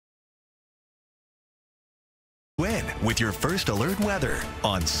with your first alert weather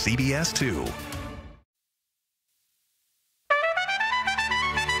on CBS 2.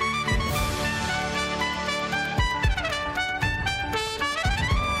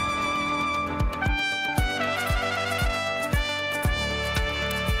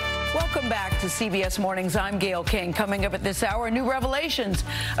 Welcome back to CBS Mornings. I'm Gayle King. Coming up at this hour, new revelations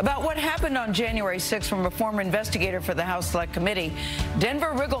about what happened on January 6th from a former investigator for the House Select Committee.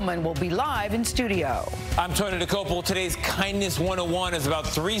 Denver Riggleman will be live in studio. I'm Tony Dokoupil. Today's Kindness 101 is about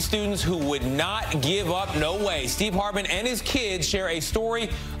 3 students who would not give up. No way. Steve Harbin and his kids share a story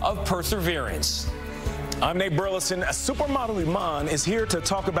of perseverance. I'm Nate Burleson. A supermodel Iman is here to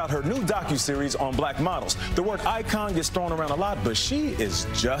talk about her new docuseries on black models. The word icon gets thrown around a lot, but she is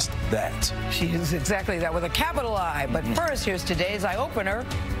just that. She is exactly that, with a capital I. But first, here's today's eye-opener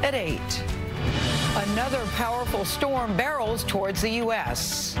at 8. Another powerful storm barrels towards the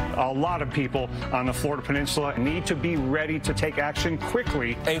U.S. A lot of people on the Florida Peninsula need to be ready to take action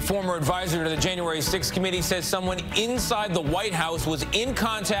quickly. A former advisor to the January 6th committee says someone inside the White House was in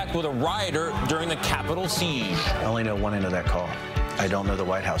contact with a rioter during the Capitol siege. I only know one end of that call. I don't know the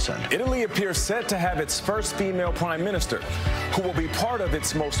White House end. Italy appears set to have its first female prime minister, who will be part of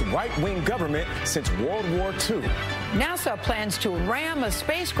its most right-wing government since World War II. NASA plans to ram a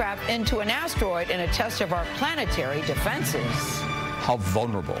spacecraft into an asteroid in a test of our planetary defenses. How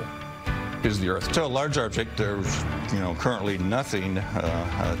vulnerable is the Earth? To a large object, there's currently nothing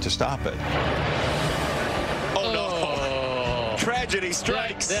to stop it. Oh no! Tragedy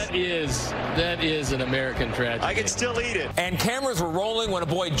strikes. That is an American tragedy. I can still eat it. And cameras were rolling when a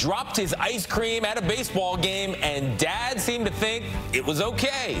boy dropped his ice cream at a baseball game, and Dad seemed to think it was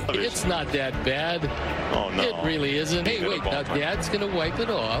okay. It's not that bad. Oh no! It really isn't. Hey, wait! Now Dad's gonna wipe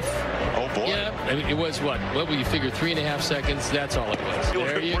it off. Oh boy! Yeah, I mean, it was what will you figure 3.5 seconds? That's all it was.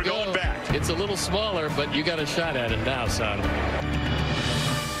 There you We're go. going back. It's a little smaller, but you got a shot at it now, son.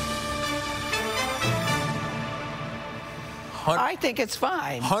 I think it's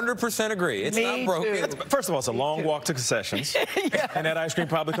fine. 100% agree. It's not broken. First of all, it's a long walk to concessions, and that ice cream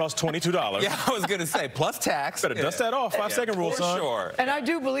probably costs $22. Yeah, I was going to say, plus tax. Better dust that off. 5-second rule, son. Sure. And I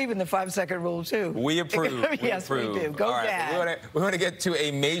do believe in the 5-second rule, too. We approve. Yes, we do. Go Dad. We want to get to a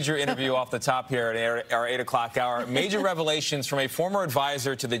major interview off the top here at our 8 o'clock hour. Major revelations from a former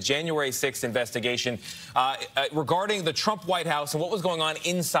advisor to the January 6th investigation regarding the Trump White House and what was going on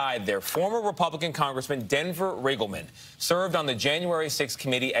inside there. Former Republican Congressman Denver Riggleman served on the January 6th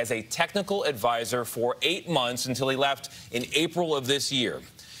committee as a technical advisor for 8 months until he left in April of this year.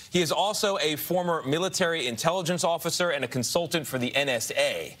 He is also a former military intelligence officer and a consultant for the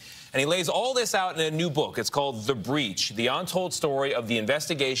NSA. And he lays all this out in a new book. It's called The Breach, The Untold Story of the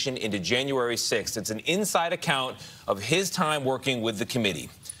Investigation into January 6th. It's an inside account of his time working with the committee.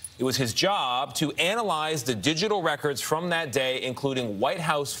 It was his job to analyze the digital records from that day, including White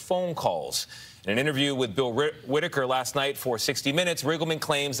House phone calls. In an interview with Bill Whitaker last night for 60 Minutes, Riggleman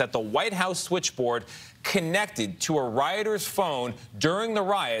claims that the White House switchboard connected to a rioter's phone during the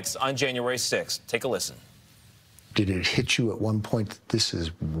riots on January 6th. Take a listen. Did it hit you at one point that this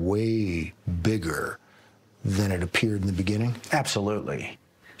is way bigger than it appeared in the beginning? Absolutely.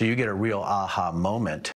 Do you get a real aha moment